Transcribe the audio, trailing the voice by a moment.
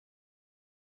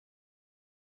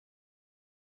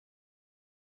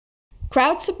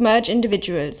Crowds submerge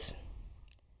individuals.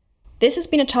 This has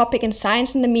been a topic in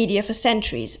science and the media for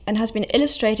centuries and has been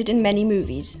illustrated in many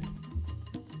movies.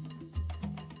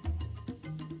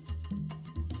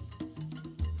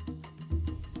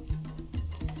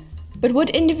 But would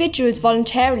individuals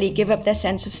voluntarily give up their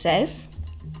sense of self?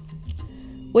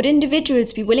 Would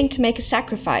individuals be willing to make a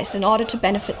sacrifice in order to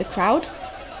benefit the crowd?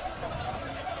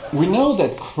 We know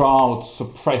that crowds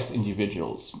suppress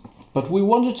individuals, but we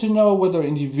wanted to know whether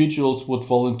individuals would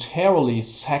voluntarily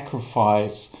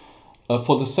sacrifice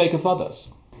for the sake of others.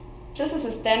 This is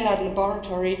a standard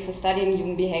laboratory for studying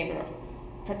human behavior.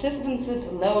 Participants sit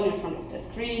alone in front of the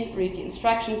screen, read the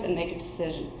instructions and make a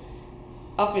decision.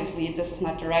 Obviously, this is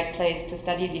not the right place to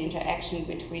study the interaction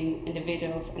between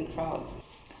individuals and crowds.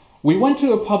 We went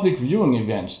to a public viewing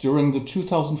event during the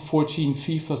 2014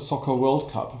 FIFA Soccer World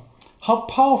Cup. How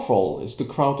powerful is the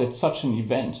crowd at such an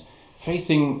event?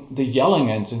 Facing the yelling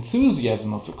and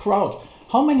enthusiasm of the crowd,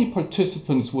 how many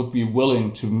participants would be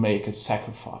willing to make a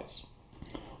sacrifice?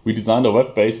 We designed a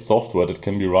web-based software that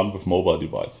can be run with mobile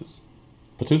devices.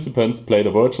 Participants played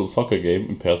a virtual soccer game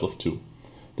in pairs of 2.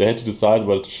 They had to decide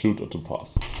whether to shoot or to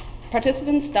pass.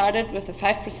 Participants started with a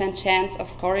 5% chance of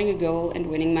scoring a goal and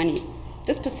winning money.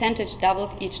 This percentage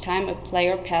doubled each time a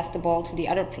player passed the ball to the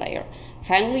other player,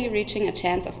 finally reaching a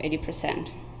chance of 80%.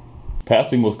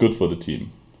 Passing was good for the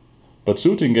team, but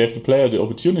shooting gave the player the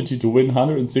opportunity to win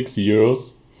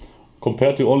 €160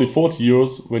 compared to only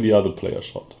 €40 when the other player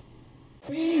shot.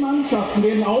 10 Mannschaften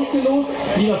werden ausgelost,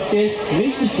 die das Geld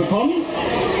richtig bekommen.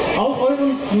 Auf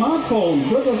eurem Smartphone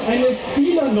wird euch eine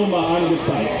Spielernummer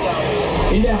angezeigt.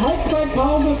 In der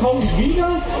Halbzeitpause komme ich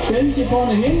wieder, stelle mich hier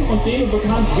vorne hin und gebe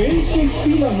bekannt, welche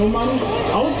Spielernummern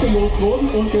ausgelost wurden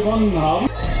und gewonnen haben.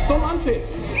 Zum Anpfiff.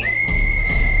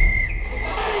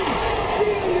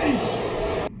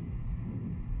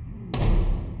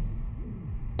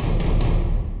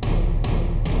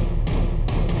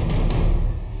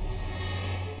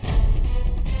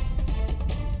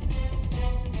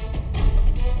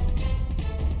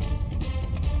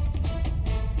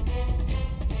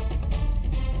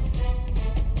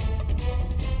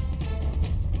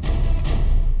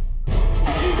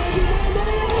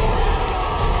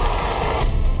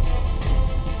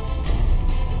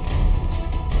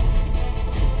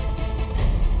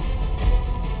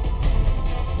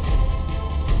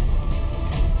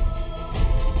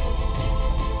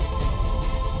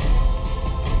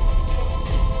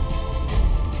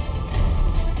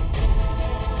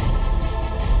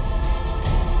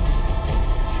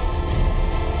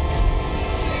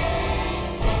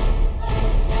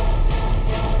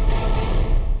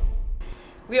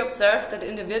 We observed that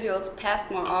individuals passed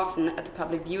more often at the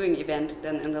public viewing event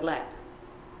than in the lab.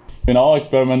 In our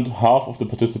experiment, half of the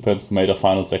participants made a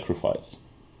final sacrifice.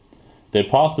 They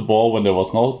passed the ball when there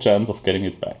was no chance of getting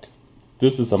it back.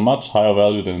 This is a much higher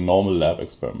value than in normal lab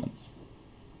experiments.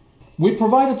 We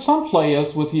provided some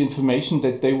players with the information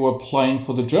that they were playing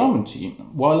for the German team,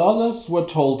 while others were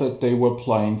told that they were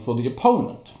playing for the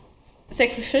opponent.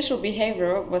 Sacrificial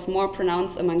behavior was more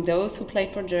pronounced among those who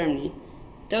played for Germany.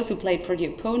 Those who played for the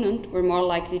opponent were more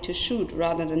likely to shoot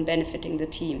rather than benefiting the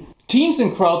team. Teams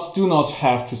and crowds do not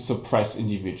have to suppress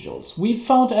individuals. We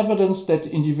found evidence that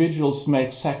individuals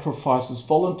make sacrifices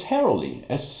voluntarily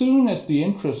as soon as the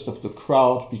interest of the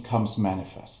crowd becomes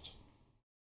manifest.